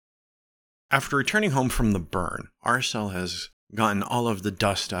After returning home from the burn, Arcel has gotten all of the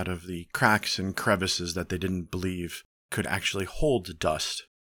dust out of the cracks and crevices that they didn't believe could actually hold dust.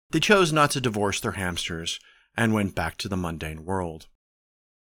 They chose not to divorce their hamsters and went back to the mundane world.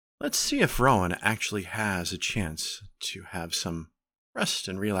 Let's see if Rowan actually has a chance to have some rest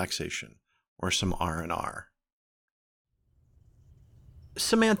and relaxation, or some R&R.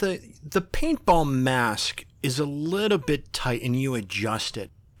 Samantha, the paintball mask is a little bit tight and you adjust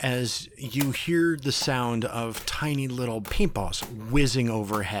it as you hear the sound of tiny little paintballs whizzing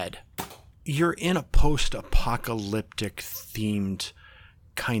overhead. You're in a post-apocalyptic themed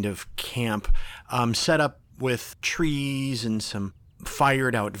kind of camp, set up with trees and some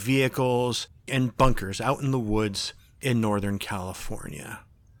fired out vehicles and bunkers out in the woods in Northern California.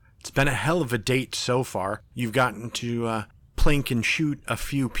 It's been a hell of a date so far. You've gotten to plink and shoot a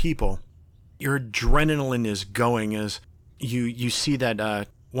few people. Your adrenaline is going as you see that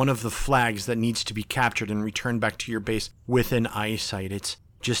one of the flags that needs to be captured and returned back to your base within eyesight. It's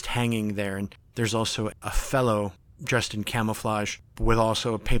just hanging there, and there's also a fellow dressed in camouflage with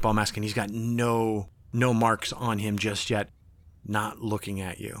also a paintball mask, and he's got no marks on him just yet, not looking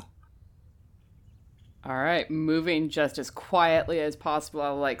at you. All right, moving just as quietly as possible.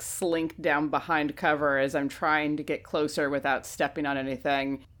 I'll slink down behind cover as I'm trying to get closer without stepping on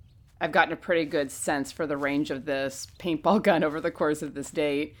anything. I've gotten a pretty good sense for the range of this paintball gun over the course of this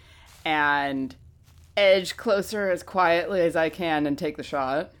date, and edge closer as quietly as I can and take the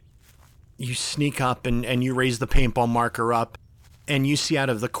shot. You sneak up and you raise the paintball marker up, and you see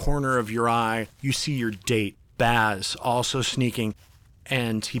out of the corner of your eye, you see your date, Baz, also sneaking,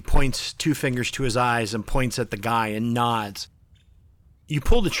 and he points 2 fingers to his eyes and points at the guy and nods. You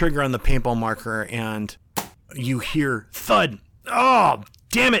pull the trigger on the paintball marker and you hear thud. Oh,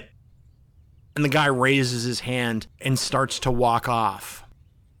 damn it! And the guy raises his hand and starts to walk off,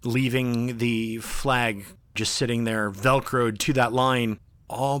 leaving the flag just sitting there, velcroed to that line,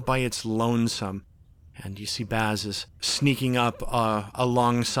 all by its lonesome. And you see Baz is sneaking up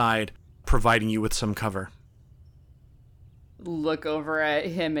alongside, providing you with some cover. Look over at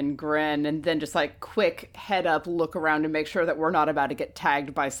him and grin, and then just quick head up, look around and make sure that we're not about to get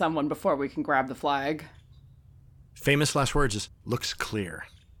tagged by someone before we can grab the flag. Famous last words is, looks clear.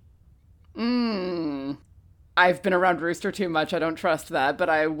 I've been around Rooster too much, I don't trust that, but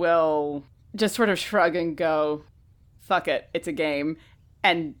I will just sort of shrug and go, fuck it, it's a game,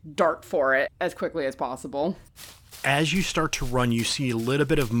 and dart for it as quickly as possible. As you start to run, you see a little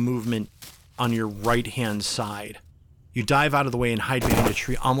bit of movement on your right-hand side. You dive out of the way and hide behind a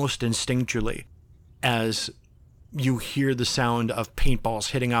tree almost instinctually as you hear the sound of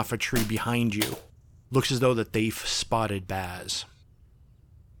paintballs hitting off a tree behind you. Looks as though that they've spotted Baz.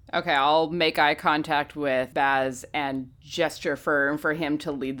 Okay, I'll make eye contact with Baz and gesture for him to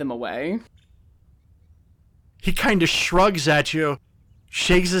lead them away. He kind of shrugs at you,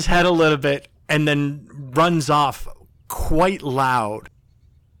 shakes his head a little bit, and then runs off quite loud.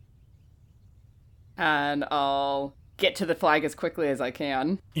 And I'll get to the flag as quickly as I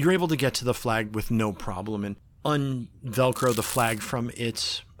can. You're able to get to the flag with no problem and unvelcro the flag from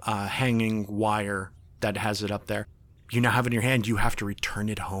its hanging wire that has it up there. You now have it in your hand. You have to return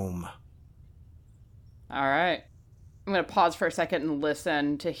it home. All right. I'm going to pause for a second and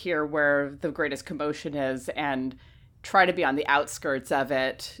listen to hear where the greatest commotion is and try to be on the outskirts of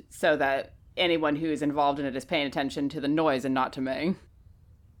it so that anyone who's involved in it is paying attention to the noise and not to me.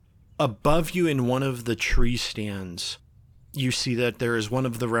 Above you in one of the tree stands, you see that there is one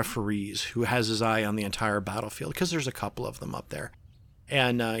of the referees who has his eye on the entire battlefield, because there's a couple of them up there.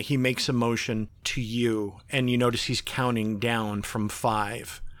 And he makes a motion to you, and you notice he's counting down from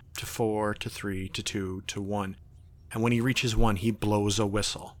 5 to 4 to 3 to 2 to 1. And when he reaches 1, he blows a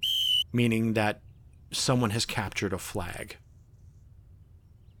whistle, meaning that someone has captured a flag.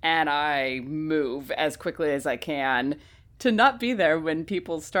 And I move as quickly as I can to not be there when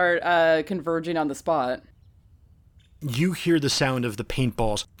people start converging on the spot. You hear the sound of the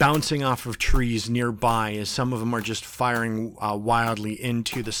paintballs bouncing off of trees nearby as some of them are just firing wildly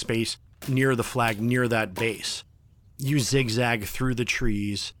into the space near the flag, near that base. You zigzag through the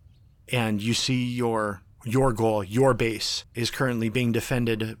trees, and you see your goal, your base, is currently being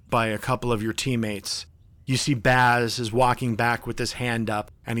defended by a couple of your teammates. You see Baz is walking back with his hand up,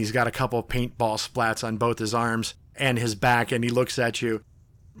 and he's got a couple paintball splats on both his arms and his back, and he looks at you.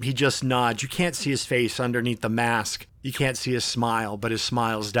 He just nods. You can't see his face underneath the mask. You can't see his smile, but his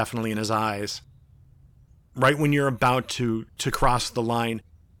smile is definitely in his eyes. Right when you're about to cross the line,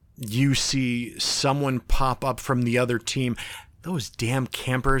 you see someone pop up from the other team. Those damn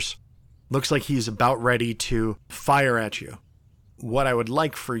campers. Looks like he's about ready to fire at you what I would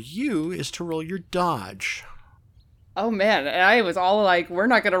like for you is to roll your dodge. Oh man, I was all like, we're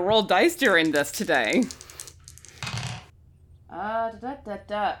not going to roll dice during this today.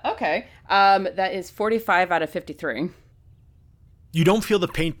 Okay. That is 45 out of 53. You don't feel the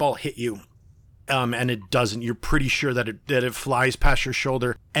paintball hit you. And it doesn't. You're pretty sure that it flies past your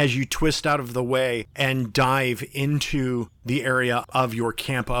shoulder as you twist out of the way and dive into the area of your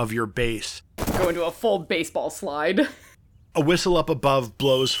camp, of your base. Go into a full baseball slide. A whistle up above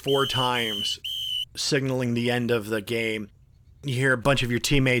blows 4 times, signaling the end of the game. You hear a bunch of your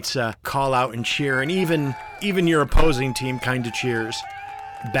teammates call out and cheer, and even your opposing team kind of cheers.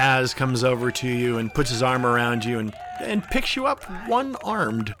 Baz comes over to you and puts his arm around you and picks you up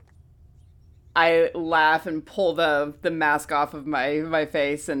one-armed. I laugh and pull the mask off of my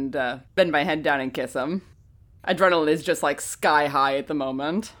face and bend my head down and kiss him. Adrenaline is just like sky high at the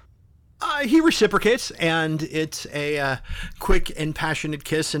moment. He reciprocates, and it's a quick and passionate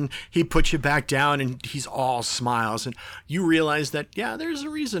kiss, and he puts you back down, and he's all smiles. And you realize that, yeah, there's a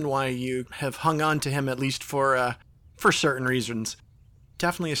reason why you have hung on to him, at least for certain reasons.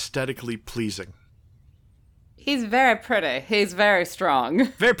 Definitely aesthetically pleasing. He's very pretty. He's very strong.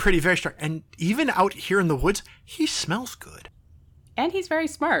 Very pretty, very strong. And even out here in the woods, he smells good. And he's very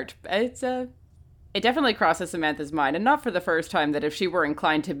smart. It definitely crosses Samantha's mind, and not for the first time, that if she were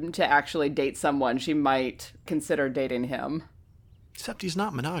inclined to actually date someone, she might consider dating him. Except he's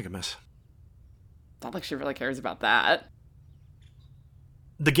not monogamous. Not like she really cares about that.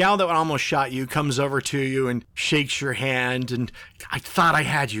 The gal that almost shot you comes over to you and shakes your hand, and I thought I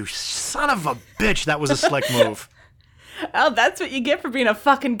had you. Son of a bitch, that was a slick move. Oh, that's what you get for being a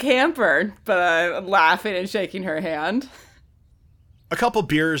fucking camper. But laughing and shaking her hand. A couple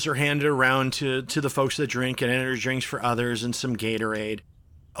beers are handed around to the folks that drink, and energy drinks for others, and some Gatorade.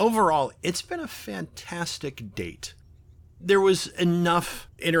 Overall, it's been a fantastic date. There was enough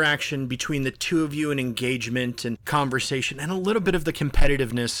interaction between the two of you, and engagement and conversation, and a little bit of the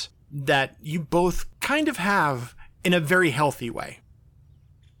competitiveness that you both kind of have in a very healthy way.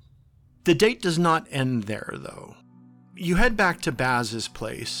 The date does not end there, though. You head back to Baz's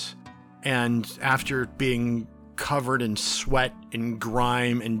place, and after being covered in sweat and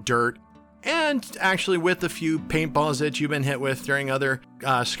grime and dirt, and actually with a few paintballs that you've been hit with during other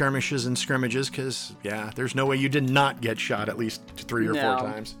skirmishes and scrimmages, because, yeah, there's no way you did not get shot at least 3 or 4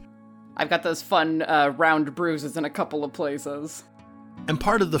 times. I've got those fun round bruises in a couple of places. And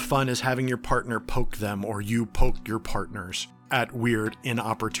part of the fun is having your partner poke them, or you poke your partners at weird,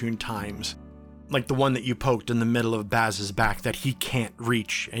 inopportune times. Like the one that you poked in the middle of Baz's back that he can't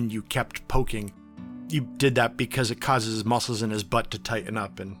reach, and you kept poking. You did that because it causes his muscles in his butt to tighten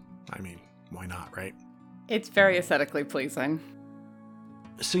up, and, I mean, why not, right? It's very aesthetically pleasing.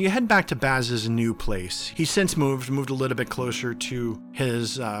 So you head back to Baz's new place. He's since moved a little bit closer to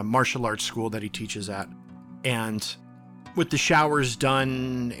his martial arts school that he teaches at. And with the showers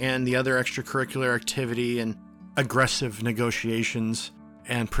done and the other extracurricular activity and aggressive negotiations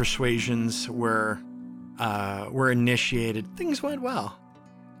and persuasions were initiated, things went well.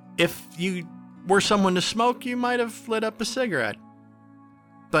 If you were someone to smoke, you might have lit up a cigarette.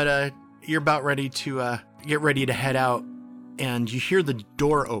 But you're about ready to get ready to head out, and you hear the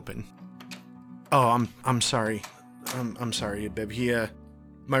door open. Oh, I'm sorry. I'm sorry, Bib.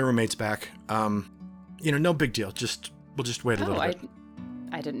 My roommate's back. No big deal. We'll just wait a little bit.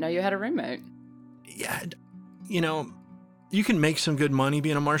 I didn't know you had a roommate. Yeah, you can make some good money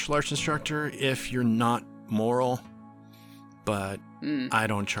being a martial arts instructor if you're not moral. But I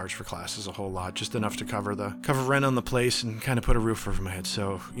don't charge for classes a whole lot, just enough to cover rent on the place and kind of put a roof over my head.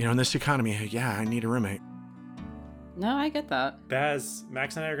 So, in this economy, yeah, I need a roommate. No, I get that. Baz,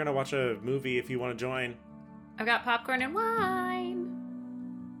 Max and I are going to watch a movie if you want to join. I've got popcorn and wine.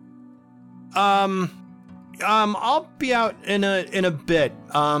 I'll be out in a bit.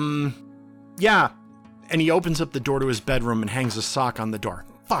 Yeah. And he opens up the door to his bedroom and hangs a sock on the door.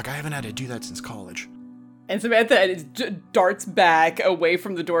 Fuck, I haven't had to do that since college. And Samantha darts back away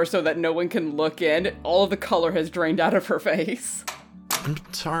from the door so that no one can look in. All of the color has drained out of her face. I'm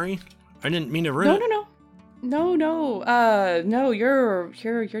sorry. I didn't mean to ruin it. No, you're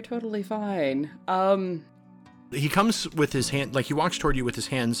totally fine. He comes with his hand, like he walks toward you with his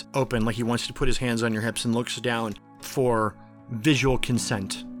hands open, like he wants to put his hands on your hips, and looks down for visual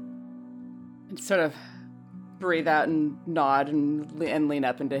consent. And sort of breathe out and nod and lean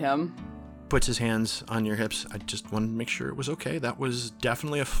up into him. Puts his hands on your hips. I just wanted to make sure it was okay. That was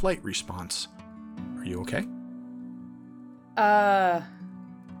definitely a flight response. Are you okay?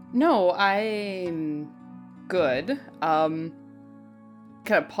 No, I'm good. Kind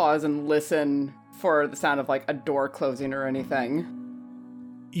of pause and listen for the sound of like a door closing or anything.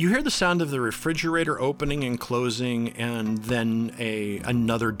 You hear the sound of the refrigerator opening and closing, and then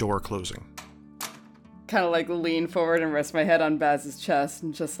another door closing. Kind of like lean forward and rest my head on Baz's chest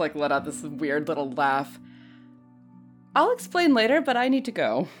and just like let out this weird little laugh. I'll explain later, but I need to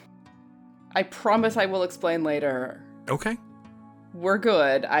go. I promise I will explain later. Okay. We're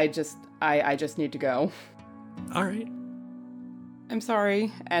good. I just need to go. All right. I'm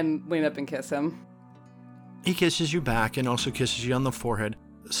sorry. And lean up and kiss him. He kisses you back and also kisses you on the forehead,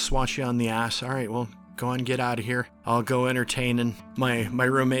 swats you on the ass. All right, well, go on, get out of here. I'll go entertain and my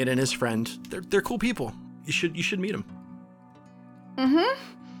roommate and his friend. They're cool people. You should meet them. Mm-hmm.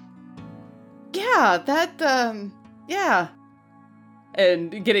 Yeah, yeah.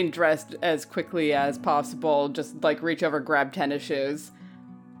 And getting dressed as quickly as possible, just like reach over, grab tennis shoes.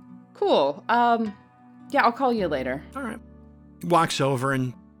 Cool. Yeah, I'll call you later. All right. Walks over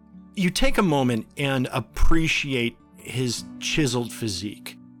and you take a moment and appreciate his chiseled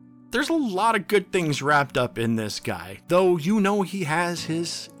physique. There's a lot of good things wrapped up in this guy, though you know he has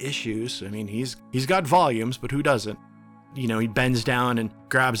his issues. I mean, he's got volumes, but who doesn't? You know, he bends down and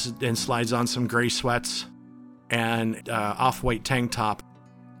grabs and slides on some gray sweats and off-white tank top.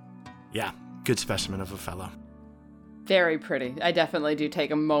 Yeah, good specimen of a fellow. Very pretty. I definitely do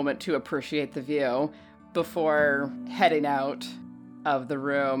take a moment to appreciate the view before heading out of the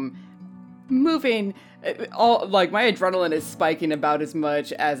room. Moving, all like my adrenaline is spiking about as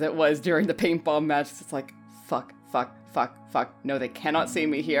much as it was during the paintball match. It's like, fuck. No, they cannot see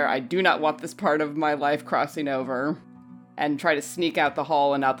me here. I do not want this part of my life crossing over. And try to sneak out the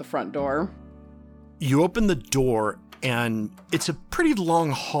hall and out the front door. You open the door, and it's a pretty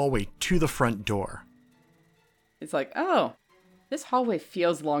long hallway to the front door. It's like, oh, this hallway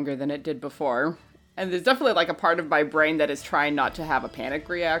feels longer than it did before. And there's definitely like a part of my brain that is trying not to have a panic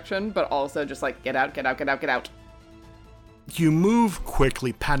reaction, but also just like, get out. You move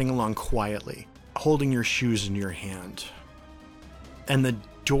quickly, padding along quietly, holding your shoes in your hand. And the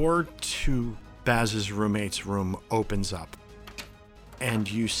door to Baz's roommate's room opens up. And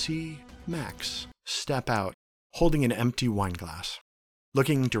you see Max step out, holding an empty wine glass,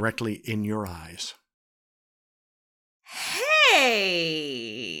 looking directly in your eyes.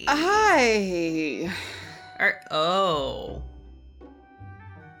 Hey! Hi! Are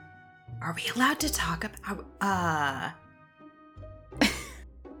we allowed to talk about,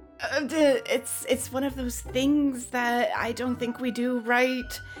 It's one of those things that I don't think we do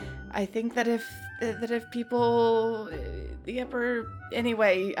right. I think that if people,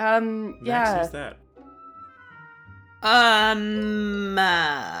 anyway, Max, yeah. who's that?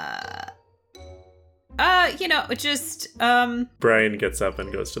 Brian gets up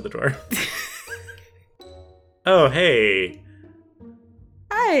and goes to the door. Oh, hey.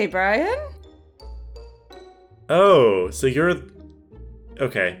 Hi, Brian. Oh, so you're...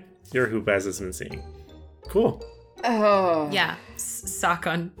 Okay, you're who Baz has been seeing. Cool. Oh. yeah, sock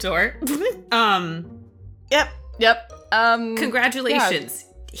on door. Yep. Congratulations.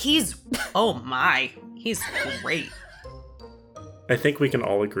 Yeah. He's great. I think we can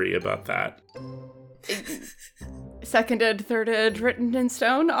all agree about that. Seconded, thirded, written in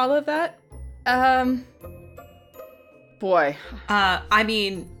stone, all of that. Boy. I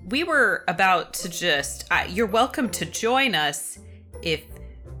mean, we were about to just... you're welcome to join us if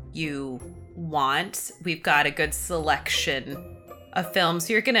you want. We've got a good selection of films.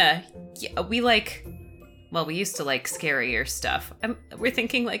 You're gonna... we used to like scarier stuff. We're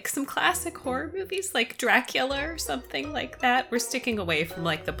thinking like some classic horror movies like Dracula or something like that. We're sticking away from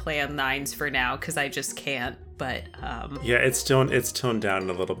like the Plan 9s for now because I just can't. But yeah, it's toned down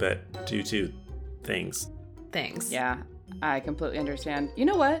a little bit due to things. Yeah, I completely understand. You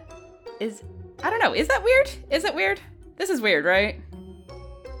know what? I don't know. Is that weird? Is it weird? This is weird, right?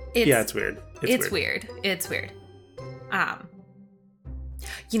 It's weird. It's weird.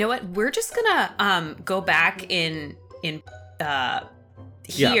 You know what? We're just gonna go back in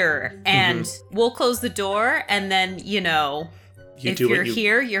here and we'll close the door and then, if you're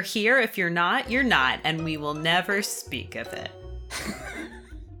here, you're here. If you're not, you're not, and we will never speak of it.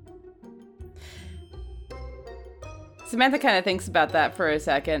 Samantha kind of thinks about that for a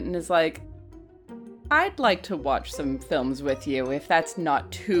second and is like, I'd like to watch some films with you if that's not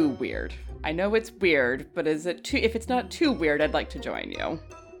too weird. I know it's weird, but if it's not too weird, I'd like to join you.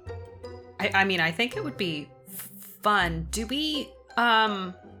 I mean, I think it would be fun. Do we,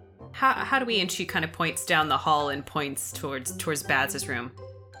 how do we, and she kind of points down the hall and points towards Baz's room.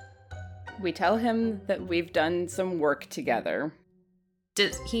 We tell him that we've done some work together.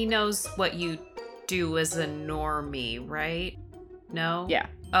 He knows what you do as a normie, right? No? Yeah.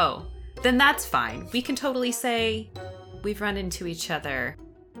 Oh, then that's fine. We can totally say we've run into each other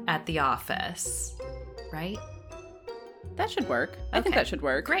at the office, right? That should work. I think that should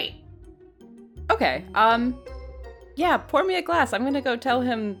work. Great. Okay. Yeah, pour me a glass. I'm gonna go tell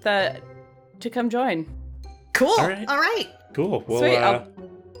him that to come join. Cool. All right. Cool. Well, Sweet.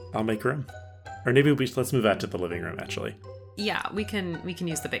 I'll make room. Or maybe let's move out to the living room, actually. Yeah, we can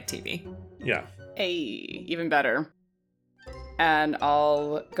use the big TV. Yeah. Hey, even better. And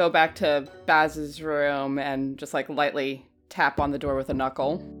I'll go back to Baz's room and just like lightly tap on the door with a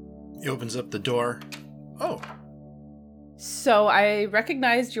knuckle. He opens up the door. Oh. So I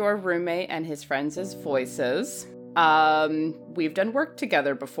recognized your roommate and his friends' voices. We've done work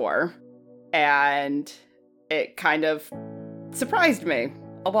together before, and it kind of surprised me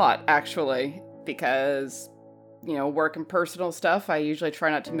a lot, actually, because, you know, work and personal stuff, I usually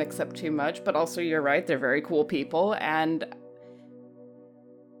try not to mix up too much, but also you're right, they're very cool people, and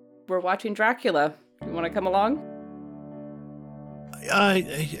we're watching Dracula. You want to come along?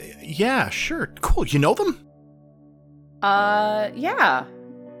 Yeah, sure. Cool. You know them? Yeah.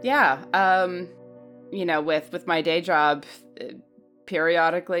 You know, with my day job,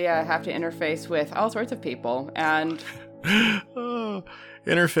 periodically I have to interface with all sorts of people, and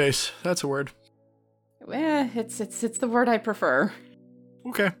Interface. That's a word. it's the word I prefer.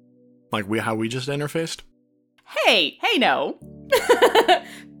 Okay. Like how we just interfaced? Hey, no.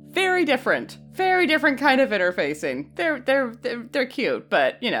 Very different kind of interfacing. They're cute,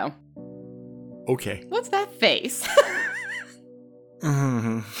 but you know. Okay. What's that face?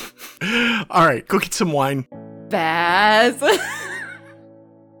 Mm-hmm. All right, go get some wine. Baz.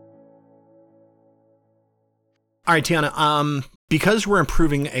 All right, Tiana, because we're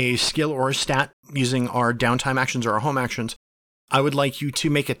improving a skill or a stat using our downtime actions or our home actions, I would like you to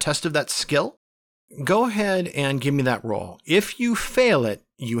make a test of that skill. Go ahead and give me that roll. If you fail it,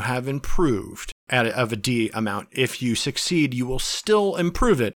 you have improved of a D amount. If you succeed, you will still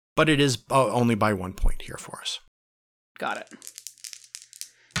improve it, but it is only by 1 point here for us. Got it.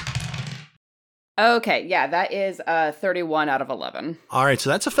 Okay, yeah, that is 31 out of 11. All right, so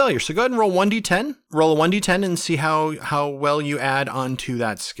that's a failure. So go ahead and roll 1d10. Roll a 1d10 and see how well you add onto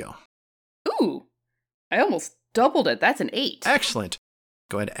that skill. Ooh, I almost doubled it. That's an 8. Excellent.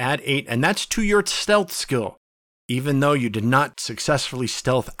 Go ahead, add 8, and that's to your stealth skill, even though you did not successfully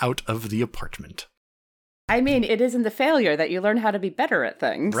stealth out of the apartment. I mean, it is in the failure that you learn how to be better at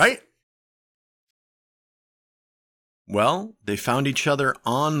things. Right? Well, they found each other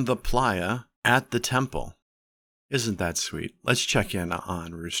on the playa at the temple. Isn't that sweet? Let's check in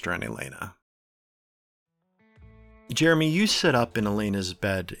on Rooster and Elena. Jeremy, you sit up in Elena's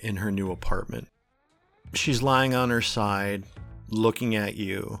bed in her new apartment. She's lying on her side, looking at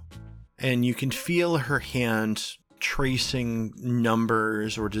you, and you can feel her hand tracing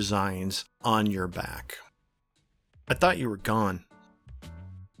numbers or designs on your back. I thought you were gone.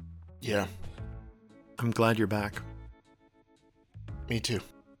 Yeah, I'm glad you're back. me too.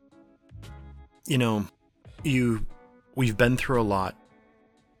 You know, we've been through a lot,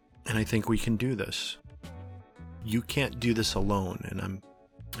 and I think we can do this. You can't do this alone, and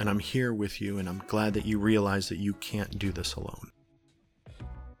I'm here with you, and I'm glad that you realize that you can't do this alone.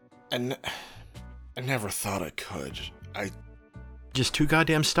 And I never thought I could. Just too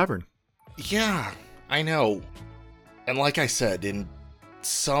goddamn stubborn. Yeah, I know. And like I said, in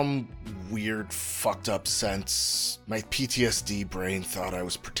some weird, fucked up sense, my PTSD brain thought I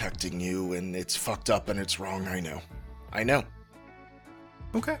was protecting you, and it's fucked up and it's wrong, I know.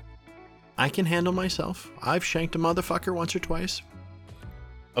 Okay. I can handle myself. I've shanked a motherfucker once or twice.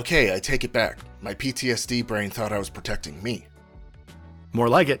 Okay, I take it back. My PTSD brain thought I was protecting me. More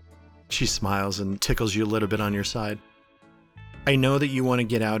like it. She smiles and tickles you a little bit on your side. I know that you want to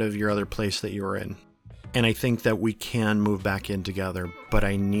get out of your other place that you were in, and I think that we can move back in together, but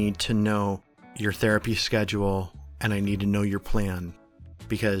I need to know your therapy schedule, and I need to know your plan,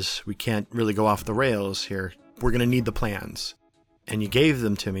 because we can't really go off the rails here. We're going to need the plans, and you gave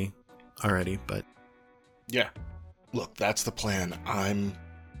them to me already, but... Yeah. Look, that's the plan.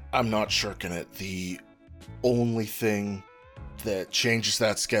 I'm not shirking it. The only thing that changes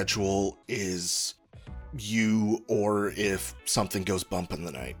that schedule is you, or if something goes bump in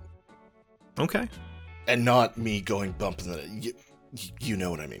the night. Okay. And not me going bump in the night. You know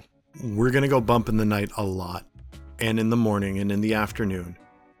what I mean. We're going to go bump in the night a lot, and in the morning and in the afternoon.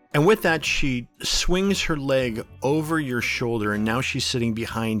 And with that, she swings her leg over your shoulder, and now she's sitting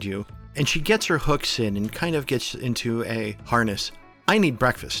behind you, and she gets her hooks in and kind of gets into a harness. I need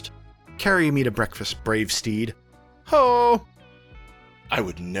breakfast. Carry me to breakfast, brave steed. Ho! I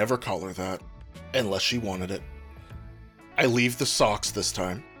would never call her that, unless she wanted it. I leave the socks this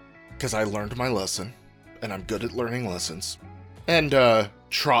time. because I learned my lesson, and I'm good at learning lessons, and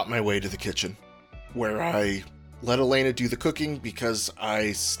trot my way to the kitchen, where I let Elena do the cooking because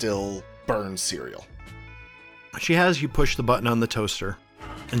I still burn cereal. She has you push the button on the toaster,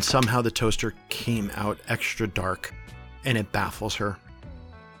 and somehow the toaster came out extra dark, and it baffles her.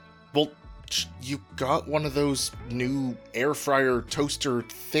 Well, you got one of those new air fryer toaster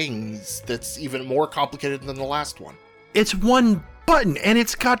things that's even more complicated than the last one. It's one button, and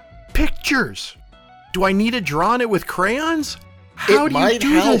it's got pictures. Do I need to draw on it with crayons? How do you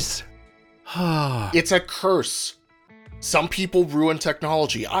do this? It's a curse. Some people ruin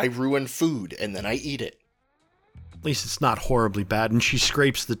technology. I ruin food, and then I eat it. At least it's not horribly bad, and she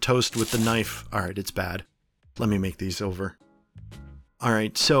scrapes the toast with the knife. All right, it's bad. Let me make these over. All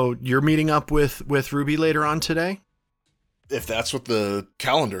right, so you're meeting up with Ruby later on today? If that's what the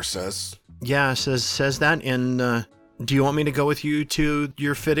calendar says. Yeah, says that. And do you want me to go with you to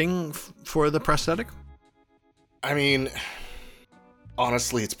your fitting for the prosthetic? I mean,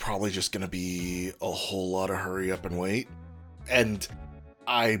 honestly, it's probably just going to be a whole lot of hurry up and wait. And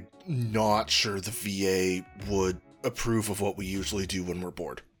I'm not sure the VA would approve of what we usually do when we're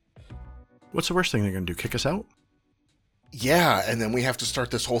bored. What's the worst thing they're going to do? Kick us out? Yeah, and then we have to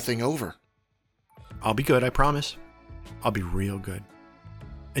start this whole thing over. I'll be good, I promise. I'll be real good.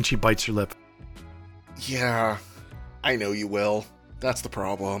 And she bites her lip. Yeah, I know you will. That's the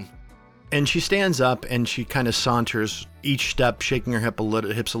problem. And she stands up and she kind of saunters, each step shaking her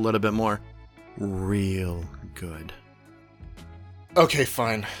hips a little bit more. Real good. Okay,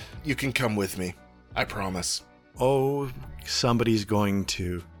 fine. You can come with me. I promise. Oh, somebody's going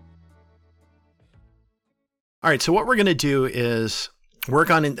to. All right, so what we're going to do is work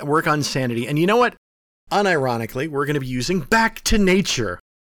on sanity. And you know what? Unironically, we're going to be using Back to Nature.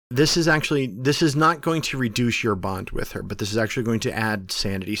 This is not going to reduce your bond with her, but this is actually going to add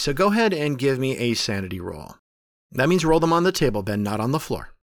sanity. So go ahead and give me a sanity roll. That means roll them on the table, Ben, not on the floor.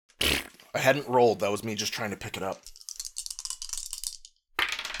 I hadn't rolled. That was me just trying to pick it up.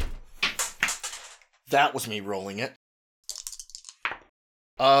 That was me rolling it.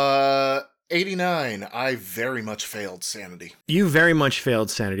 89. I very much failed sanity. You very much failed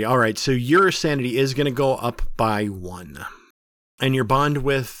sanity. All right, so your sanity is going to go up by 1. And your bond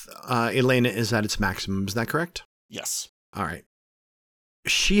with Elena is at its maximum. Is that correct? Yes. All right.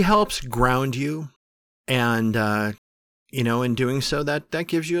 She helps ground you. And, in doing so, that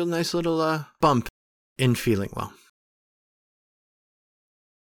gives you a nice little bump in feeling well.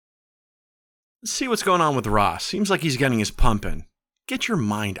 Let's see what's going on with Ross. Seems like he's getting his pump in. Get your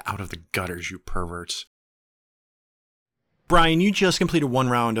mind out of the gutters, you perverts. Brian, you just completed 1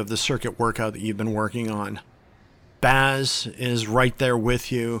 round of the circuit workout that you've been working on. Baz is right there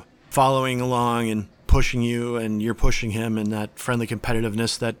with you, following along and pushing you, and you're pushing him in that friendly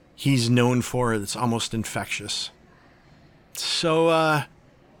competitiveness that he's known for that's almost infectious. So,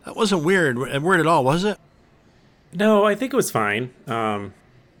 that wasn't weird at all, was it? No, I think it was fine.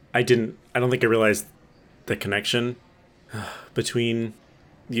 I don't think I realized the connection between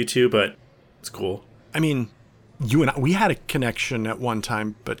you two, but it's cool. I mean, you and I, we had a connection at one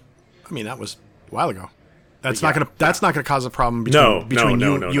time, but I mean, that was a while ago. That's not gonna cause a problem between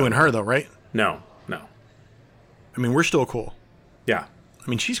you and her, though, right? No. I mean, we're still cool. Yeah. I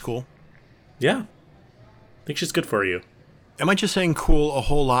mean, she's cool. Yeah. I think she's good for you. Am I just saying cool a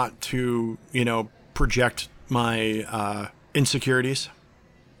whole lot to, project my insecurities?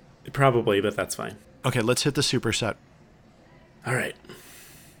 Probably, but that's fine. Okay, let's hit the superset. All right.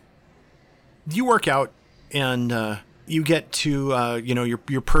 You work out, and you get to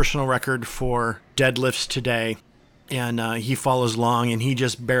your personal record for deadlifts today, and he follows along, and he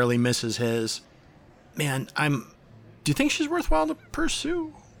just barely misses his. Man, do you think she's worthwhile to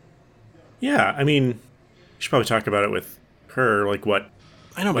pursue? Yeah, I mean, you should probably talk about it with her, like what.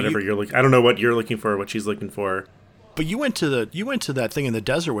 I know, whatever you're looking. I don't know what you're looking for, what she's looking for. But you went to that thing in the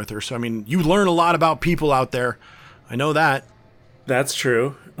desert with her, so I mean, you learn a lot about people out there. I know that. That's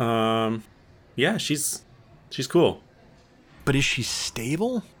true. Yeah, she's cool. But is she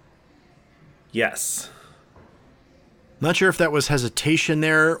stable? Yes. Not sure if that was hesitation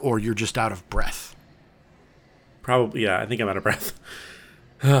there or you're just out of breath. Probably, yeah. I think I'm out of breath.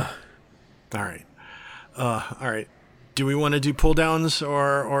 All right. All right. Do we want to do pull downs or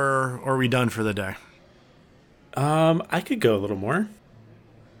are we done for the day? I could go a little more.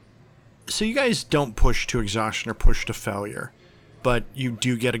 So you guys don't push to exhaustion or push to failure, but you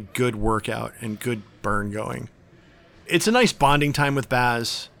do get a good workout and good burn going. It's a nice bonding time with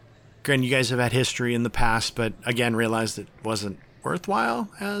Baz. Granted, you guys have had history in the past, but again, realized it wasn't worthwhile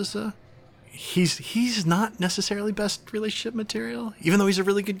as, he's not necessarily best relationship material. Even though he's a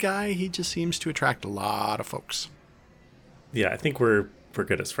really good guy, he just seems to attract a lot of folks. Yeah, I think we're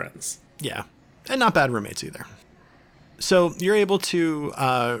good as friends. Yeah, and not bad roommates either. So you're able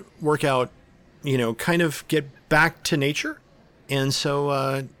to work out, kind of get back to nature. And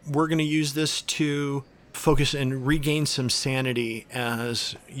so we're going to use this to focus and regain some sanity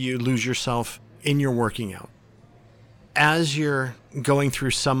as you lose yourself in your working out. As you're going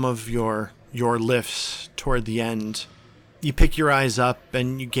through some of your lifts toward the end, you pick your eyes up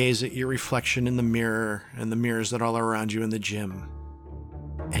and you gaze at your reflection in the mirror and the mirrors that all are around you in the gym.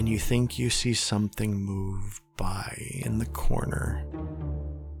 And you think you see something move by in the corner.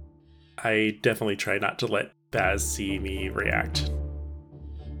 I definitely try not to let Baz see me react.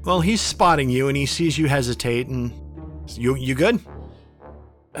 Well, he's spotting you and he sees you hesitate and you good?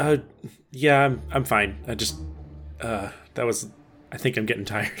 Yeah, I'm fine. I just I think I'm getting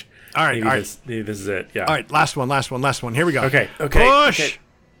tired. All right, maybe this is it. Yeah. All right, last one. Here we go. Okay. Push!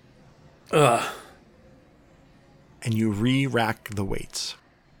 Okay. And you re-rack the weights.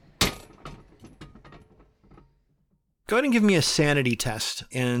 Go ahead and give me a sanity test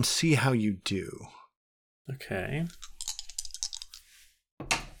and see how you do. Okay.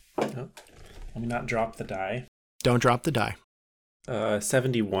 Oh, let me not drop the die. Don't drop the die.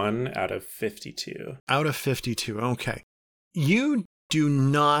 71 out of 52. Out of 52, okay. You do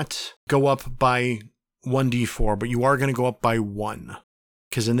not go up by 1d4, but you are going to go up by 1.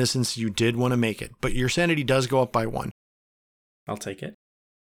 Because in this instance, you did want to make it. But your sanity does go up by 1. I'll take it.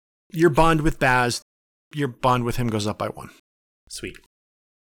 Your bond with Baz, your bond with him goes up by 1. Sweet.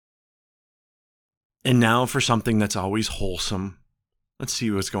 And now for something that's always wholesome. Let's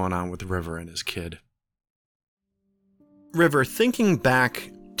see what's going on with River and his kid. River, thinking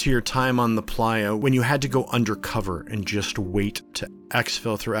back to your time on the Playa when you had to go undercover and just wait to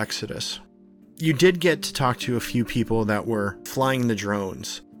exfil through Exodus, you did get to talk to a few people that were flying the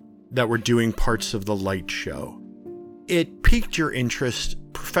drones, that were doing parts of the light show. It piqued your interest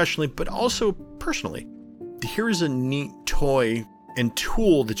professionally, but also personally. Here's a neat toy and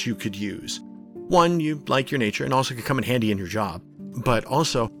tool that you could use. One, you like your nature and also could come in handy in your job, but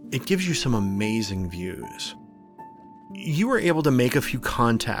also it gives you some amazing views. You were able to make a few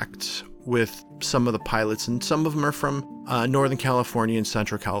contacts with some of the pilots, and some of them are from Northern California and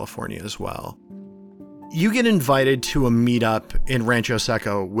Central California as well. You get invited to a meetup in Rancho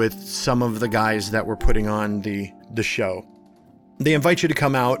Seco with some of the guys that were putting on the show. They invite you to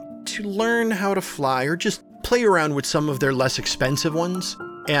come out to learn how to fly or just play around with some of their less expensive ones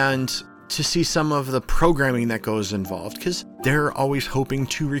and to see some of the programming that goes involved, because they're always hoping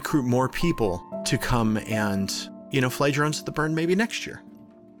to recruit more people to come and fly drones at the burn maybe next year.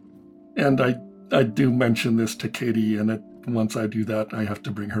 And I do mention this to Katie, and once I do that, I have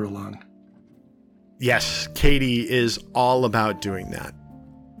to bring her along. Yes, Katie is all about doing that.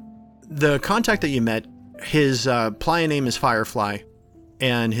 The contact that you met, his Playa name is Firefly,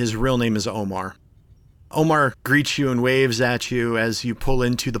 and his real name is Omar. Omar greets you and waves at you as you pull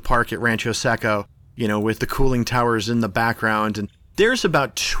into the park at Rancho Seco, with the cooling towers in the background. And there's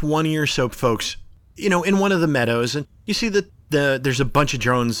about 20 or so folks in one of the meadows, and you see that there's a bunch of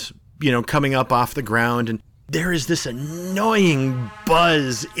drones, coming up off the ground, and there is this annoying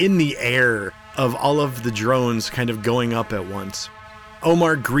buzz in the air of all of the drones kind of going up at once.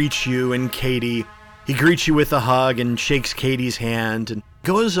 Omar greets you and Katie. He greets you with a hug and shakes Katie's hand and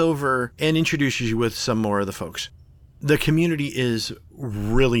goes over and introduces you with some more of the folks. The community is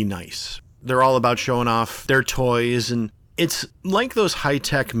really nice. They're all about showing off their toys, and it's like those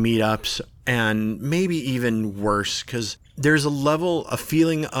high-tech meetups, and maybe even worse, because there's a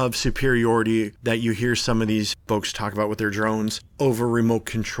feeling of superiority that you hear some of these folks talk about with their drones over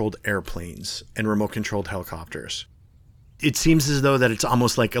remote-controlled airplanes and remote-controlled helicopters. It seems as though that it's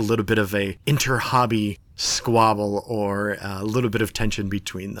almost like a little bit of a inter-hobby squabble or a little bit of tension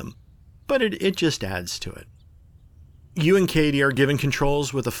between them. But it just adds to it. You and Katie are given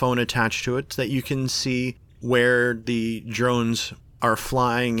controls with a phone attached to it so that you can see where the drones are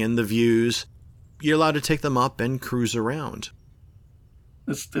flying and the views. You're allowed to take them up and cruise around.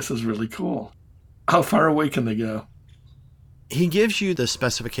 This is really cool. How far away can they go? He gives you the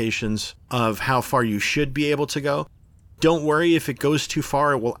specifications of how far you should be able to go. Don't worry, if it goes too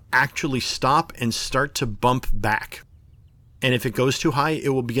far, it will actually stop and start to bump back. And if it goes too high, it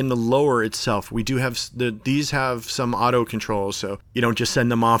will begin to lower itself. We do have these have some auto controls, so you don't just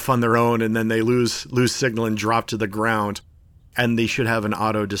send them off on their own and then they lose signal and drop to the ground. And they should have an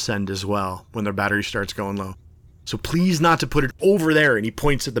auto descend as well when their battery starts going low. So please not to put it over there. And he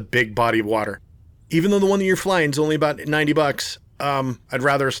points at the big body of water. Even though the one that you're flying is only about $90, I'd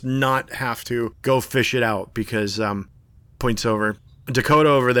rather us not have to go fish it out because, points over. Dakota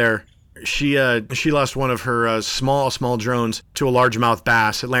over there, she lost one of her small drones to a largemouth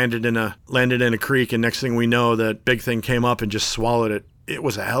bass. It landed in a creek, and next thing we know, that big thing came up and just swallowed it. It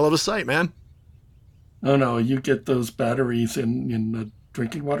was a hell of a sight, man. Oh no, you get those batteries in the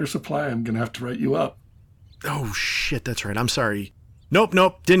drinking water supply, I'm going to have to write you up. Oh, shit, that's right. I'm sorry. Nope,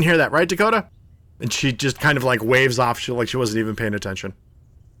 didn't hear that, right, Dakota? And she just kind of like waves off, like she wasn't even paying attention.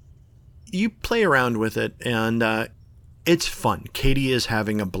 You play around with it, and it's fun. Katie is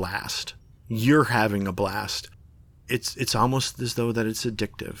having a blast. You're having a blast. It's almost as though that it's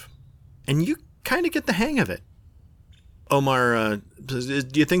addictive. And you kind of get the hang of it. Omar, do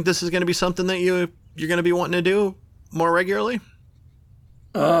you think this is going to be something that you're going to be wanting to do more regularly?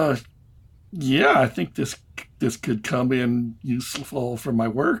 Yeah, I think this could come in useful for my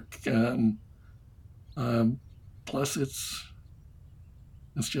work, and plus it's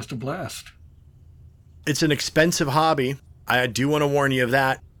just a blast. It's an expensive hobby. I do want to warn you of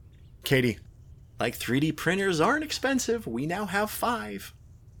that. Katie, like 3D printers aren't expensive. We now have 5.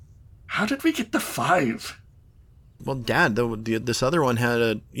 How did we get the 5? Well, Dad, this other one had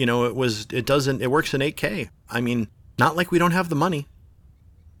it works in 8K. I mean, not like we don't have the money.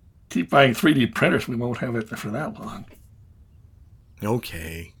 Keep buying 3D printers, we won't have it for that long.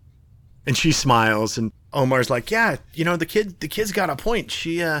 Okay. And she smiles, and Omar's like, yeah, the kid's got a point.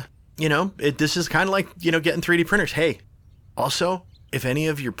 She, this is kind of like, getting 3D printers. Hey, also, if any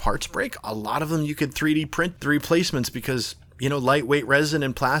of your parts break, a lot of them you could 3D print the replacements because, lightweight resin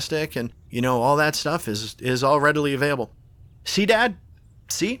and plastic and, all that stuff is all readily available. See, Dad?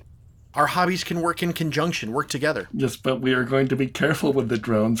 See? Our hobbies can work in conjunction, work together. Yes, but we are going to be careful with the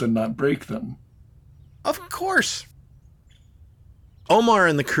drones and not break them. Of course. Omar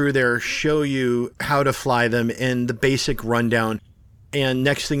and the crew there show you how to fly them in the basic rundown. And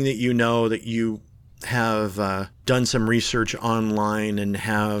next thing that you know, that you have done some research online and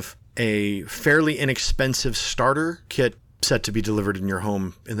have a fairly inexpensive starter kit set to be delivered in your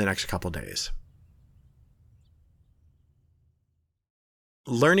home in the next couple days.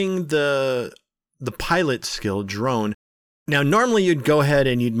 Learning the pilot skill, drone. Now, normally you'd go ahead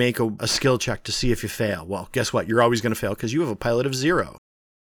and you'd make a skill check to see if you fail. Well, guess what? You're always going to fail because you have a pilot of 0.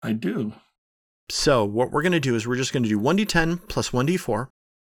 I do. So what we're going to do is we're just going to do 1d10 plus 1d4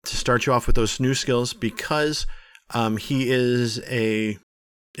 to start you off with those new skills because it's going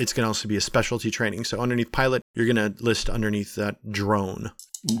to also be a specialty training. So underneath pilot, you're going to list underneath that drone.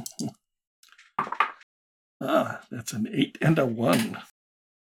 Mm-hmm. That's an 8 and a 1.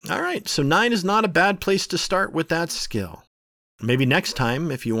 All right, so 9 is not a bad place to start with that skill. Maybe next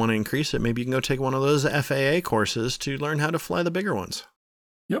time, if you want to increase it, maybe you can go take one of those FAA courses to learn how to fly the bigger ones.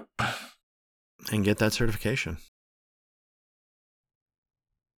 Yep. And get that certification.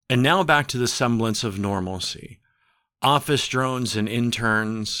 And now back to the semblance of normalcy. Office drones and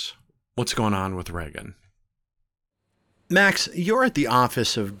interns. What's going on with Reagan? Max, you're at the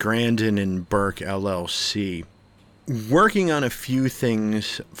office of Grandin and Burke, LLC. Working on a few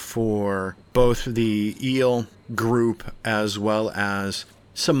things for both the Eel group as well as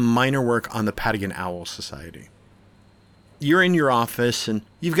some minor work on the Patagon Owl Society. You're in your office and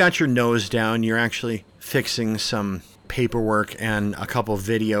you've got your nose down. You're actually fixing some paperwork and a couple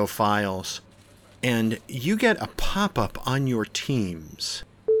video files. And you get a pop-up on your Teams.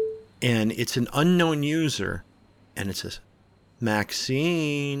 And it's an unknown user. And it says,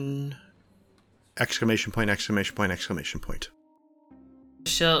 Maxine... ! Exclamation point.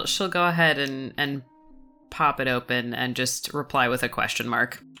 She'll go ahead and pop it open and just reply with a question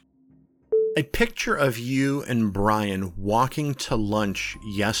mark. A picture of you and Brian walking to lunch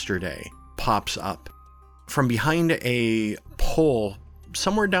yesterday pops up from behind a pole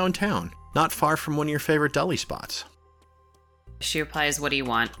somewhere downtown, not far from one of your favorite deli spots. She replies, "What do you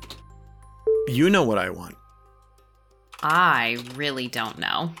want?" You know what I want. I really don't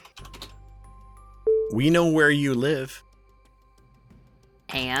know. We know where you live.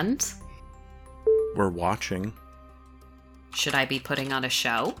 And? We're watching. Should I be putting on a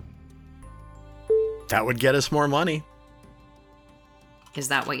show? That would get us more money. Is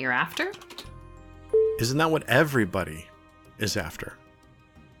that what you're after? Isn't that what everybody is after?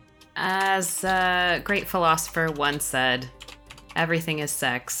 As a great philosopher once said, everything is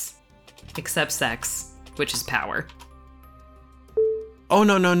sex, except sex, which is power. Oh,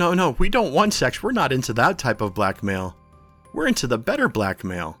 no. We don't want sex. We're not into that type of blackmail. We're into the better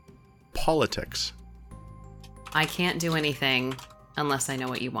blackmail. Politics. I can't do anything unless I know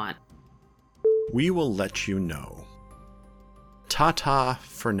what you want. We will let you know. Ta-ta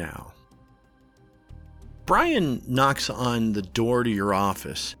for now. Brian knocks on the door to your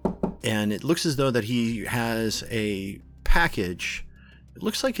office, and it looks as though that he has a package. It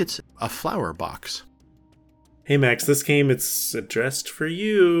looks like it's a flower box. Hey Max, this game, it's addressed for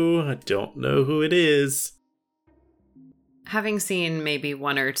you. I don't know who it is. Having seen maybe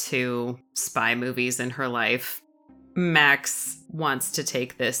 1 or 2 spy movies in her life, Max wants to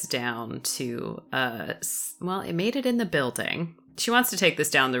take this down to, it made it in the building. She wants to take this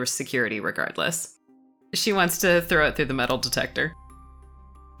down to security regardless. She wants to throw it through the metal detector.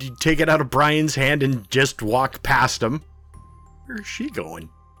 You take it out of Brian's hand and just walk past him. Where's she going?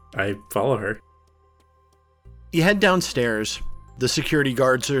 I follow her. You head downstairs. The security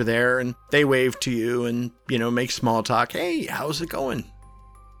guards are there, and they wave to you and, make small talk. Hey, how's it going?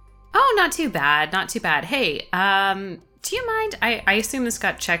 Oh, not too bad. Not too bad. Hey, do you mind? I assume this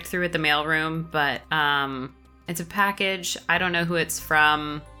got checked through at the mailroom, but it's a package. I don't know who it's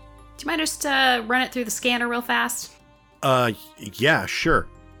from. Do you mind just run it through the scanner real fast? Yeah, sure.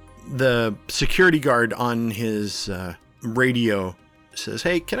 The security guard on his radio says,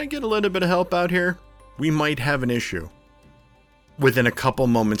 hey, can I get a little bit of help out here? We might have an issue. Within a couple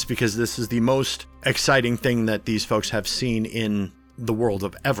moments, because this is the most exciting thing that these folks have seen in the world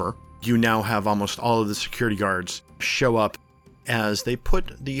of ever, you now have almost all of the security guards show up as they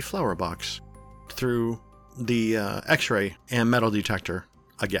put the flower box through the X-ray and metal detector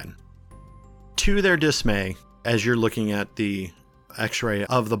again. To their dismay, as you're looking at the X-ray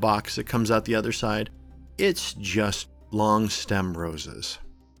of the box that comes out the other side, it's just long stem roses.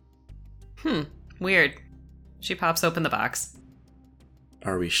 Weird. She pops open the box.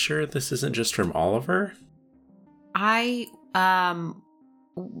 Are we sure this isn't just from Oliver? I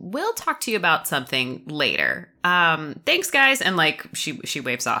will talk to you about something later. Thanks, guys. And she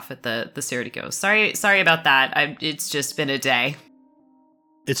waves off at the security goes. Sorry about that. It's just been a day.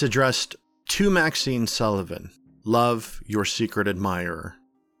 It's addressed to Maxine Sullivan. Love, your secret admirer.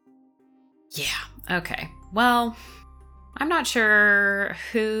 Yeah. Okay. Well, I'm not sure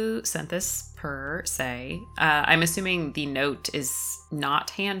who sent this per se. I'm assuming the note is not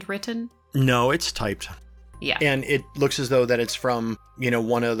handwritten. No, it's typed. Yeah. And it looks as though that it's from,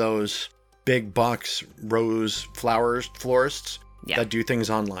 one of those big box rose florists that do things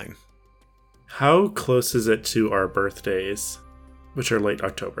online. How close is it to our birthdays, which are late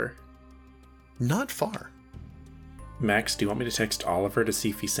October? Not far. Max, do you want me to text Oliver to see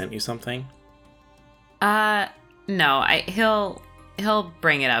if he sent you something? No. He'll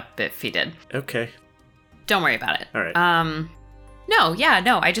bring it up if he did. Okay. Don't worry about it. All right.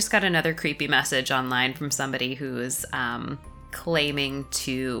 No. I just got another creepy message online from somebody who is claiming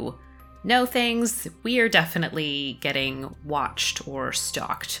to know things. We are definitely getting watched or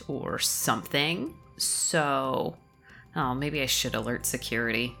stalked or something. So, maybe I should alert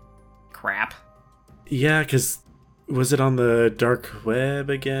security. Crap. Yeah, because was it on the dark web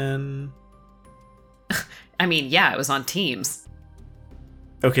again? I mean, yeah, it was on Teams.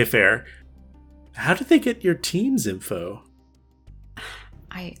 Okay, fair. How did they get your Teams info?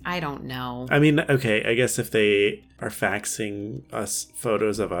 I don't know. I mean, okay, I guess if they are faxing us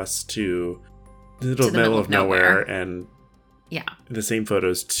photos of us to the middle of nowhere and yeah, the same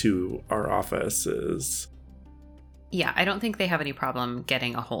photos to our offices. Yeah, I don't think they have any problem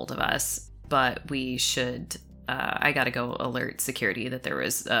getting a hold of us, but we should, I gotta go alert security that there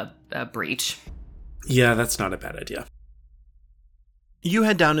was a breach. Yeah, that's not a bad idea. You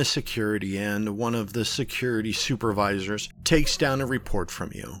head down to security, and one of the security supervisors takes down a report from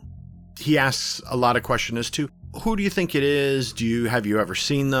you. He asks a lot of questions as to, who do you think it is? Have you ever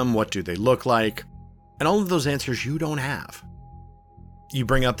seen them? What do they look like? And all of those answers you don't have. You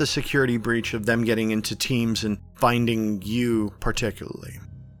bring up the security breach of them getting into Teams and finding you particularly.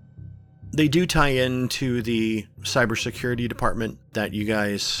 They do tie into the cybersecurity department that you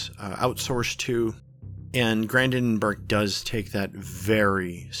guys outsource to. And Brandenburg does take that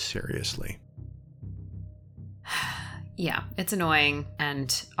very seriously. Yeah, it's annoying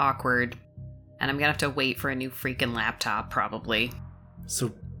and awkward. And I'm gonna have to wait for a new freaking laptop, probably.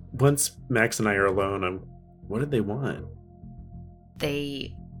 So once Max and I are alone, what did they want?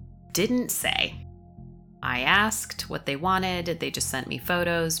 They didn't say. I asked what they wanted. They just sent me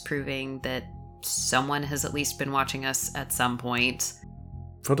photos proving that someone has at least been watching us at some point.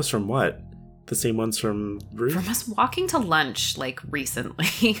 Photos from what? The same ones from Ruth? From us walking to lunch,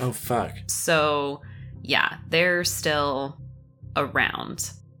 recently. Oh, fuck. So, yeah, they're still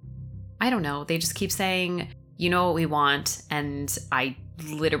around. I don't know. They just keep saying, you know what we want, and I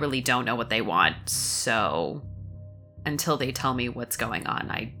literally don't know what they want. So, until they tell me what's going on,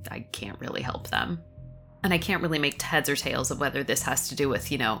 I can't really help them. And I can't really make heads or tails of whether this has to do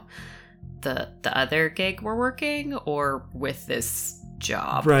with, the other gig we're working or with this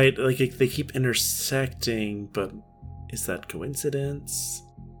job. Right, like they keep intersecting, but is that coincidence?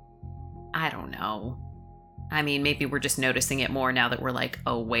 I don't know. I mean, maybe we're just noticing it more now that we're, like,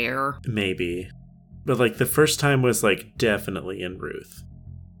 aware. Maybe. But, like, the first time was, like, definitely in Ruth.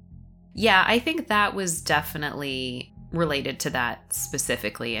 Yeah, I think that was definitely related to that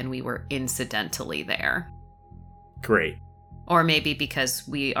specifically, and we were incidentally there. Great. Or maybe because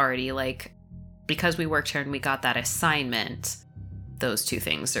we already, like, because we worked here and we got that assignment, those two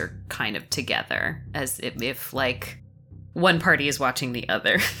things are kind of together, as if like, one party is watching the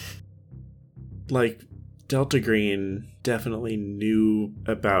other. Like, Delta Green definitely knew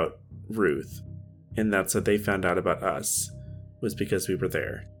about Ruth, and that's what they found out about us, was because we were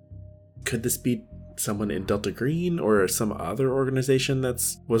there. Could this be someone in Delta Green or some other organization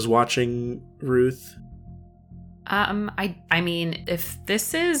was watching Ruth? I mean, if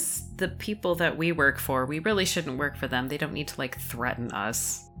this is the people that we work for, we really shouldn't work for them. They don't need to, like, threaten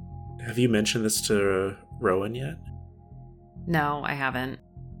us. Have you mentioned this to Rowan yet? No, I haven't.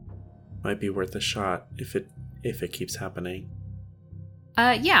 Might be worth a shot if it keeps happening.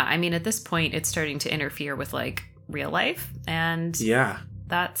 Yeah, I mean, at this point, it's starting to interfere with, like, real life, and yeah,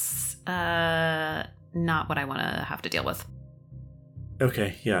 that's not what I want to have to deal with.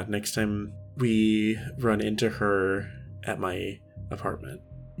 Okay, yeah, next time we run into her at my apartment,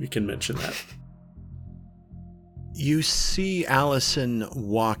 we can mention that. You see Allison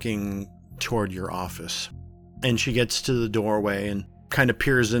walking toward your office, and she gets to the doorway and kind of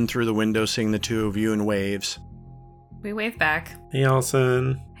peers in through the window, seeing the two of you, and waves. We wave back. Hey,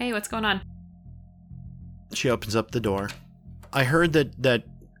 Allison. Hey, what's going on? She opens up the door. I heard that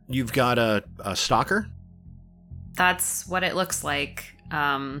you've got a stalker? That's what it looks like.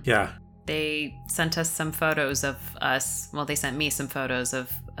 Yeah. They sent us some photos of us. Well, they sent me some photos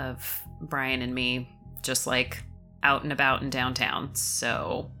of Brian and me just, like, out and about in downtown,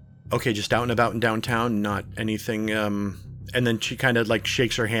 so... Okay, just out and about in downtown, not anything, and then she kind of, like,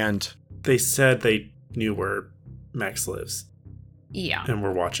 shakes her hand. They said they knew where Max lives. Yeah. And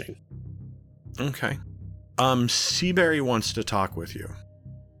we're watching. Okay. Seabury wants to talk with you.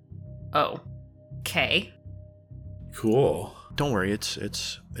 Oh. Okay. Cool. Don't worry,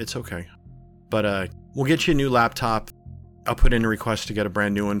 it's okay. But we'll get you a new laptop. I'll put in a request to get a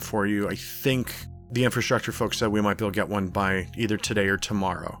brand new one for you. I think the infrastructure folks said we might be able to get one by either today or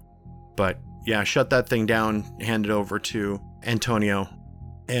tomorrow. But yeah, shut that thing down, hand it over to Antonio,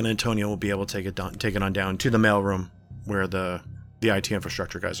 and Antonio will be able to take it on down to the mailroom where the IT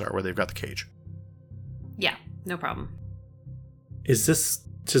infrastructure guys are, where they've got the cage. Yeah, no problem. Does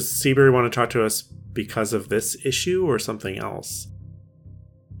Seabury want to talk to us because of this issue or something else?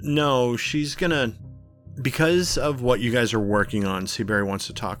 No, she's gonna... Because of what you guys are working on, Seabury wants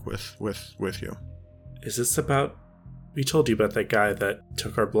to talk with you. Is this about... We told you about that guy that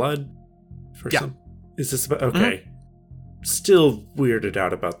took our blood? Is this about... Okay. Mm-hmm. Still weirded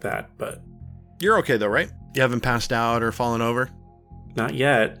out about that, but... You're okay though, right? You haven't passed out or fallen over? Not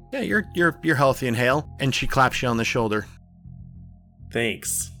yet. Yeah, you're healthy and hale. And she claps you on the shoulder.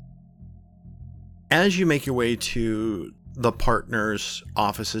 Thanks. As you make your way to the partners'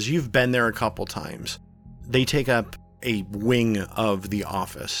 offices, you've been there a couple times. They take up a wing of the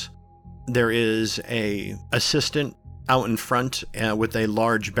office. There is a assistant out in front with a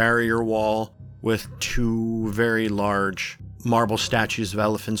large barrier wall with two very large marble statues of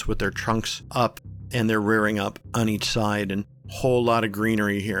elephants with their trunks up and they're rearing up on each side, and a whole lot of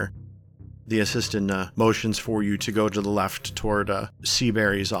greenery here. The assistant motions for you to go to the left toward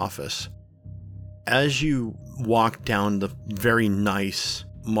Seabury's office. As you walk down the very nice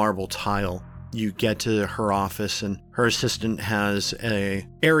marble tile, you get to her office, and her assistant has an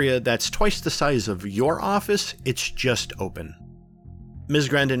area that's twice the size of your office. It's just open. Ms.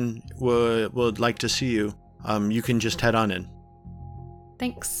 Grandin would like to see you. You can just head on in.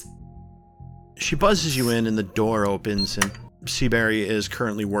 Thanks. She buzzes you in, and the door opens, and Seabury is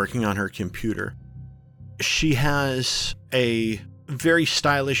currently working on her computer. She has a very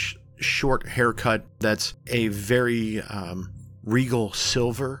stylish short haircut that's a very regal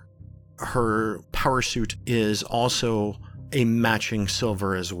silver. Her power suit is also a matching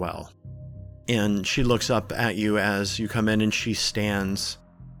silver as well. And she looks up at you as you come in, and she stands.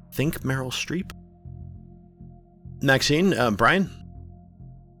 Think Meryl Streep? Maxine, Brian?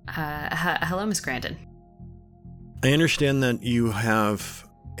 Hello, Miss Grandin. I understand that you have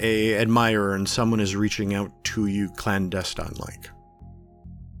a admirer and someone is reaching out to you clandestine-like.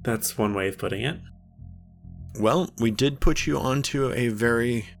 That's one way of putting it. Well, we did put you onto a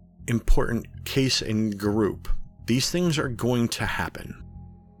very important case and group. These things are going to happen.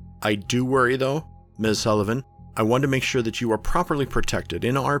 I do worry, though, Ms. Sullivan. I want to make sure that you are properly protected.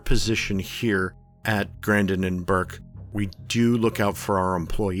 In our position here at Grandin and Burke, we do look out for our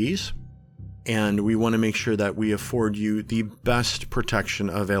employees, and we want to make sure that we afford you the best protection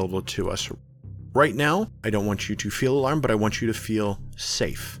available to us. Right now, I don't want you to feel alarmed, but I want you to feel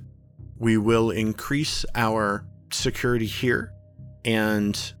safe. We will increase our security here,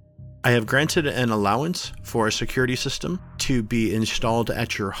 and I have granted an allowance for a security system to be installed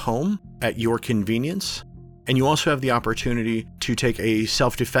at your home at your convenience. And you also have the opportunity to take a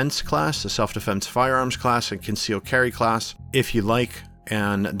self-defense class, a self-defense firearms class, and concealed carry class if you like,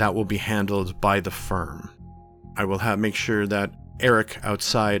 and that will be handled by the firm. I will make sure that Eric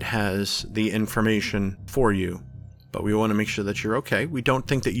outside has the information for you, but we want to make sure that you're okay. We don't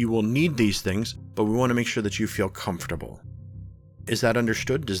think that you will need these things, but we want to make sure that you feel comfortable. Is that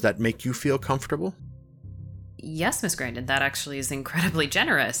understood? Does that make you feel comfortable? Yes, Miss Grandin, that actually is incredibly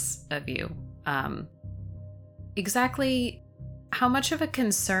generous of you. Exactly how much of a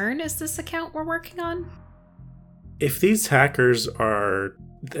concern is this account we're working on? If these hackers are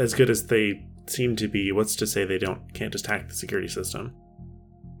as good as they seem to be, what's to say they can't just hack the security system?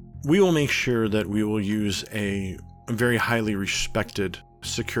 We will make sure that we will use a very highly respected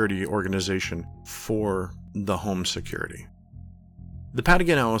security organization for the home security. The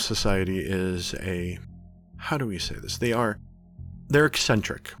Patagonia Society is how do we say this? They're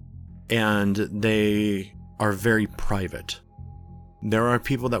eccentric, and they are very private. There are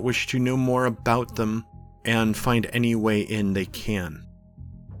people that wish to know more about them and find any way in they can.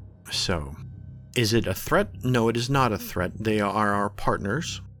 So, is it a threat? No, it is not a threat. They are our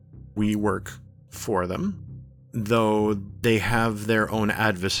partners. We work for them, though they have their own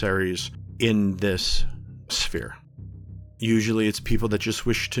adversaries in this sphere. Usually it's people that just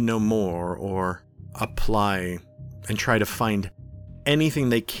wish to know more or apply and try to find anything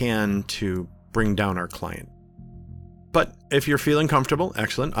they can to bring down our client. But if you're feeling comfortable,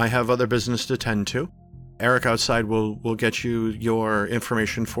 excellent. I have other business to tend to. Eric outside will get you your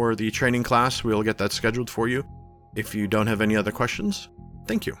information for the training class. We'll get that scheduled for you. If you don't have any other questions,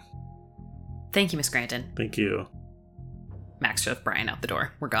 thank you. Thank you, Miss Grandin. Thank you. Max shoved Brian out the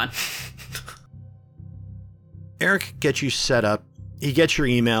door. We're gone. Eric gets you set up. He gets your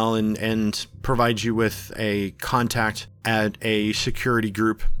email and provides you with a contact at a security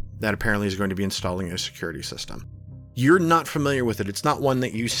group that apparently is going to be installing a security system. You're not familiar with it. It's not one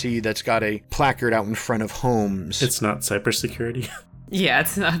that you see that's got a placard out in front of homes. It's not cybersecurity. Yeah,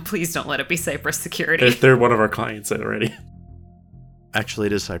 it's not. Please don't let it be cybersecurity. They're one of our clients already. Actually,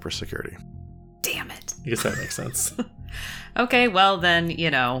 it is cybersecurity. Damn it. I guess that makes sense. Okay, well then,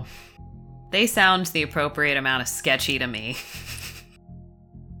 they sound the appropriate amount of sketchy to me.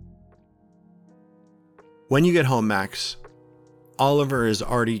 When you get home, Max, Oliver has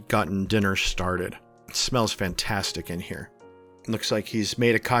already gotten dinner started. It smells fantastic in here. Looks like he's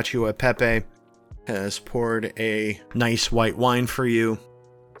made a cacio e pepe, has poured a nice white wine for you.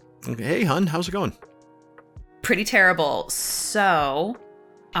 Hey, hun, how's it going? Pretty terrible. So,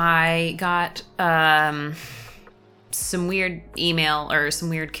 I got some weird email or some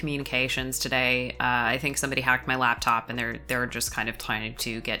weird communications today. I think somebody hacked my laptop, and they're just kind of trying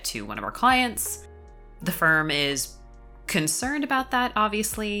to get to one of our clients. The firm is concerned about that,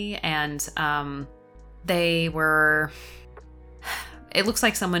 obviously, and they were... It looks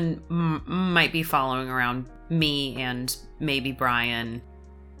like someone might be following around me and maybe Brian.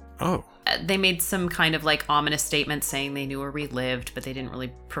 Oh. They made some kind of ominous statement saying they knew where we lived, but they didn't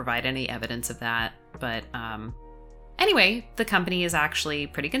really provide any evidence of that. But anyway, the company is actually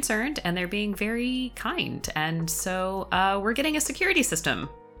pretty concerned, and they're being very kind. And so we're getting a security system.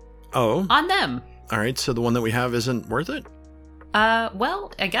 Oh. On them. All right, so the one that we have isn't worth it?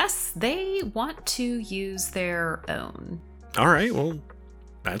 Well, I guess they want to use their own. All right, well,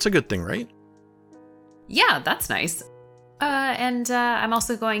 that's a good thing, right? Yeah, that's nice. And I'm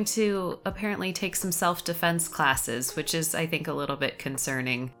also going to apparently take some self-defense classes, which is, I think, a little bit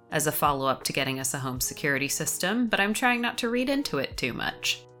concerning as a follow-up to getting us a home security system, but I'm trying not to read into it too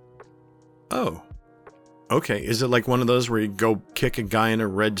much. Oh. Okay, is it like one of those where you go kick a guy in a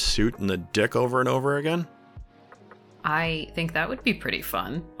red suit in the dick over and over again? I think that would be pretty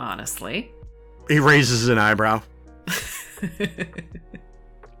fun, honestly. He raises an eyebrow.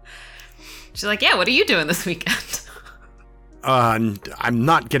 She's like, yeah, what are you doing this weekend? I'm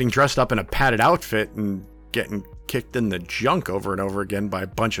not getting dressed up in a padded outfit and getting kicked in the junk over and over again by a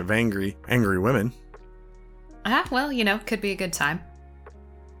bunch of angry women. Well, could be a good time.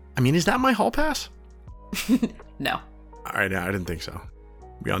 I mean, is that my hall pass? No. I didn't think so.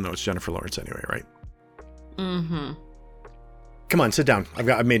 We all know it's Jennifer Lawrence anyway, right? Mm-hmm. Come on, sit down.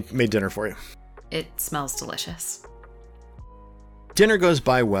 I made dinner for you. It smells delicious. Dinner goes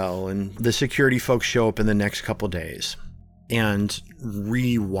by well, and the security folks show up in the next couple days and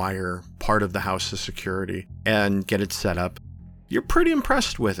rewire part of the house's security and get it set up. You're pretty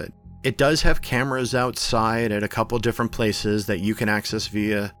impressed with it. It does have cameras outside at a couple different places that you can access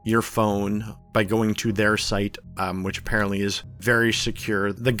via your phone by going to their site, which apparently is very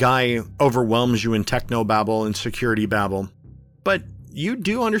secure. The guy overwhelms you in technobabble and security babble, but you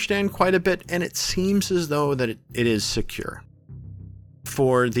do understand quite a bit, and it seems as though that it is secure.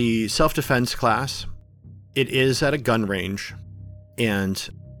 For the self-defense class, it is at a gun range, and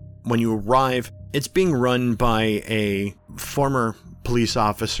when you arrive, it's being run by a former police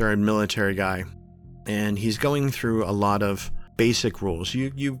officer and military guy, and he's going through a lot of basic rules.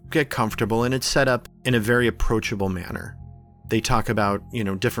 You get comfortable, and it's set up in a very approachable manner. They talk about,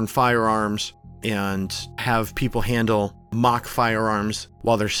 different firearms and have people handle mock firearms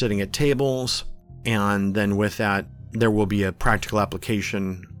while they're sitting at tables, and then with that, there will be a practical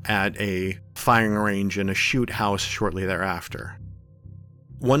application at a firing range and a shoot house shortly thereafter.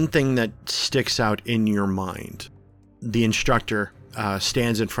 One thing that sticks out in your mind, the instructor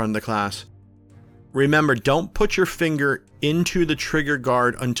stands in front of the class. Remember, don't put your finger into the trigger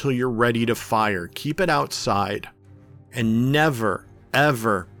guard until you're ready to fire. Keep it outside, and never,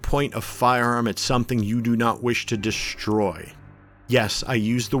 ever point a firearm at something you do not wish to destroy. Yes, I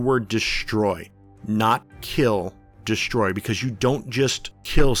use the word destroy, not kill. Destroy, because you don't just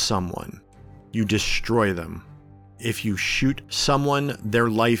kill someone, you destroy them. If you shoot someone, their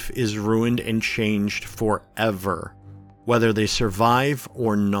life is ruined and changed forever, whether they survive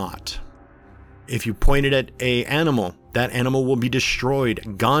or not. If you point it at an animal, that animal will be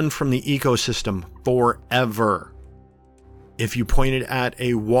destroyed, gone from the ecosystem forever. If you point it at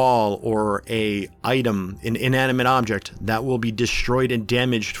a wall or an item, an inanimate object, that will be destroyed and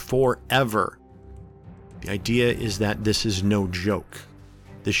damaged forever. The idea is that this is no joke.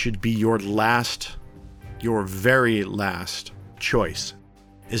 This should be your very last choice,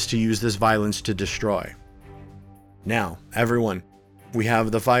 is to use this violence to destroy. Now, everyone, we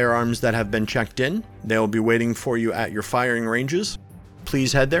have the firearms that have been checked in. They'll be waiting for you at your firing ranges.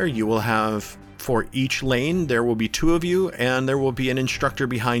 Please head there. You will have, for each lane, there will be 2 of you, and there will be an instructor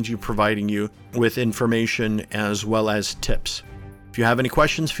behind you providing you with information as well as tips. If you have any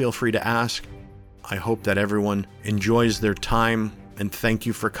questions, feel free to ask. I hope that everyone enjoys their time, and thank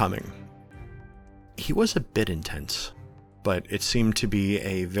you for coming. He was a bit intense, but it seemed to be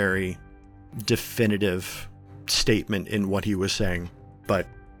a very definitive statement in what he was saying. But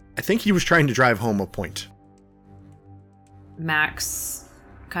I think he was trying to drive home a point. Max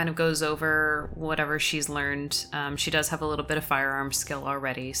kind of goes over whatever she's learned. She does have a little bit of firearm skill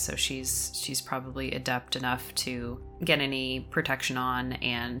already, so she's probably adept enough to get any protection on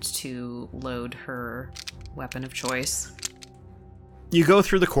and to load her weapon of choice. You go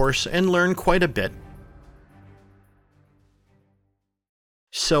through the course and learn quite a bit.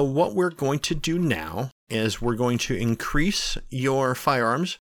 So what we're going to do now is we're going to increase your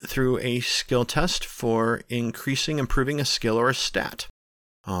firearms through a skill test for improving a skill or a stat.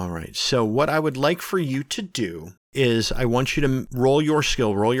 All right, so what I would like for you to do is I want you to roll your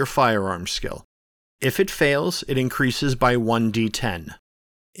firearm skill. If it fails, it increases by 1d10.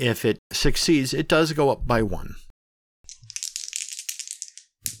 If it succeeds, it does go up by 1.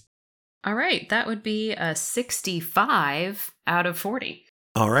 All right, that would be a 65 out of 40.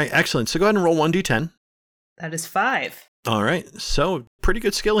 All right, excellent. So go ahead and roll 1d10. That is 5. All right, so pretty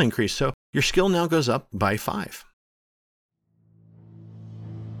good skill increase. So your skill now goes up by 5.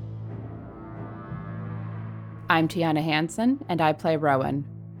 I'm Tiana Hansen, and I play Rowan.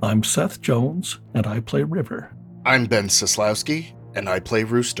 I'm Seth Jones, and I play River. I'm Ben Sislowski, and I play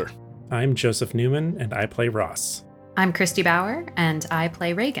Rooster. I'm Joseph Newman, and I play Ross. I'm Christy Bauer, and I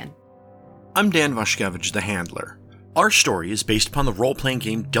play Reagan. I'm Dan Vashkevich, the Handler. Our story is based upon the role-playing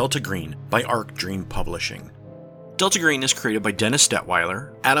game Delta Green by Arc Dream Publishing. Delta Green is created by Dennis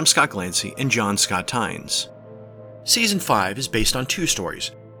Detweiler, Adam Scott Glancy, and John Scott Tynes. Season 5 is based on 2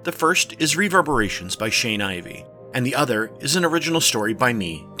 stories. The first is Reverberations by Shane Ivey, and the other is an original story by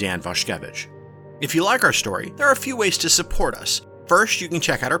me, Dan Vashkevich. If you like our story, there are a few ways to support us. First, you can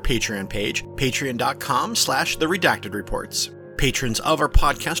check out our Patreon page, patreon.com/theredactedreports. Patrons of our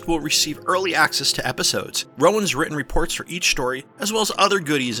podcast will receive early access to episodes, Rowan's written reports for each story, as well as other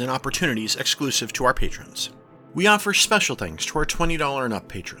goodies and opportunities exclusive to our patrons. We offer special thanks to our $20 and up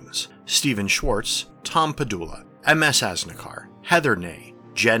patrons: Stephen Schwartz, Tom Padula, MS Asnikar, Heather Ney,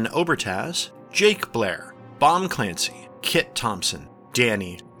 Jen Obertaz, Jake Blair, Baum Clancy, Kit Thompson,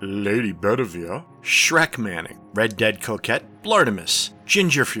 Danny, Lady Bedivere, Shrek Manning, Red Dead Coquette, Blartimus,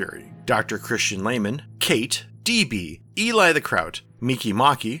 Ginger Fury, Dr. Christian Lehman, Kate, DB, Eli the Kraut, Miki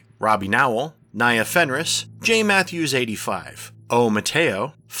Maki, Robbie Nowell, Naya Fenris, J. Matthews 85, O.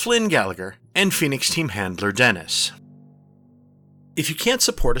 Mateo, Flynn Gallagher, and Phoenix Team Handler Dennis. If you can't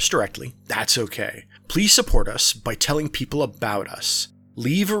support us directly, that's okay. Please support us by telling people about us.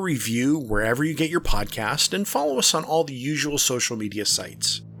 Leave a review wherever you get your podcast and follow us on all the usual social media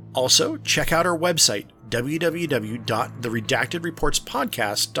sites. Also, check out our website,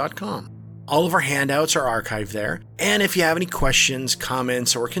 www.theredactedreportspodcast.com. All of our handouts are archived there, and if you have any questions,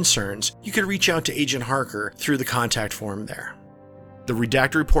 comments, or concerns, you can reach out to Agent Harker through the contact form there. The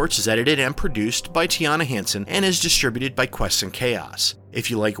Redacted Reports is edited and produced by Tiana Hansen and is distributed by Quest and Chaos.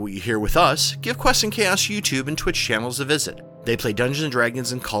 If you like what you hear with us, give Quest and Chaos YouTube and Twitch channels a visit. They play Dungeons &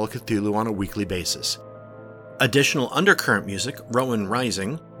 Dragons and Call of Cthulhu on a weekly basis. Additional undercurrent music, Rowan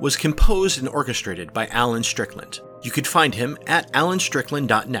Rising, was composed and orchestrated by Alan Strickland. You could find him at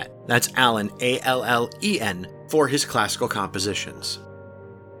alanstrickland.net. That's Alan, A-L-L-E-N, for his classical compositions.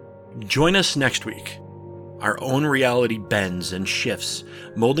 Join us next week. Our own reality bends and shifts,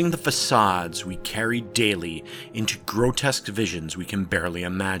 molding the facades we carry daily into grotesque visions we can barely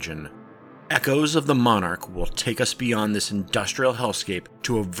imagine. Echoes of the Monarch will take us beyond this industrial hellscape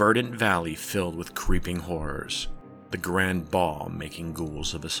to a verdant valley filled with creeping horrors. The grand ball making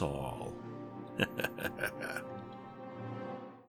ghouls of us all.